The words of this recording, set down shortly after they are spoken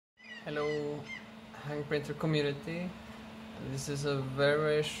Hello Hangprinter community. This is a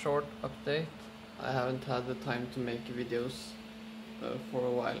very short update. I haven't had the time to make videos for a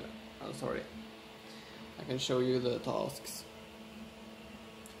while. I'm sorry. I can show you the tasks.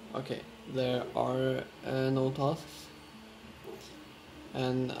 Okay, there are no tasks,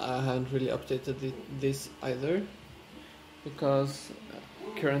 and I haven't really updated this either because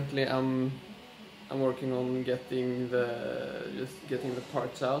currently I'm working on getting the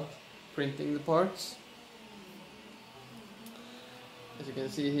parts out, printing the parts. As you can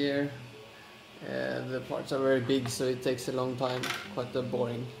see here, the parts are very big, so it takes a long time. Quite a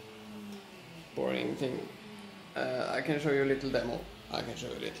boring thing. I can show you a little demo.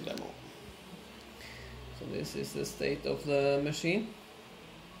 So this is the state of the machine,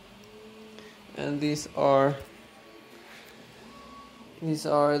 and these are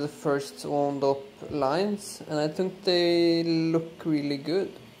the first wound up lines, and I think they look really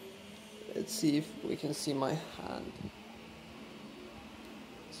good. Let's see if we can see my hand.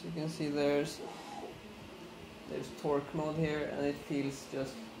 So you can see there's torque mode here, and it feels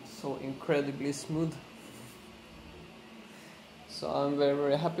just so incredibly smooth. So I'm very,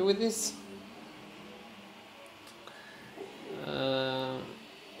 very happy with this.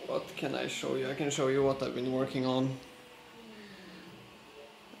 What can I show you? I can show you what I've been working on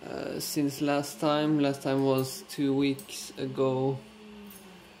since last time. Last time was 2 weeks ago,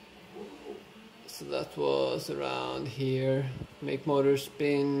 so that was around here. Make motor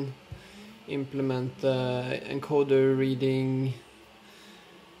spin, implement the encoder reading,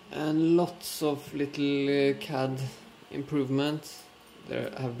 and lots of little CAD improvements.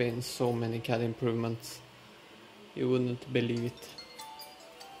 There have been so many CAD improvements, you wouldn't believe it.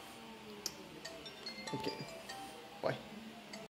 Okay.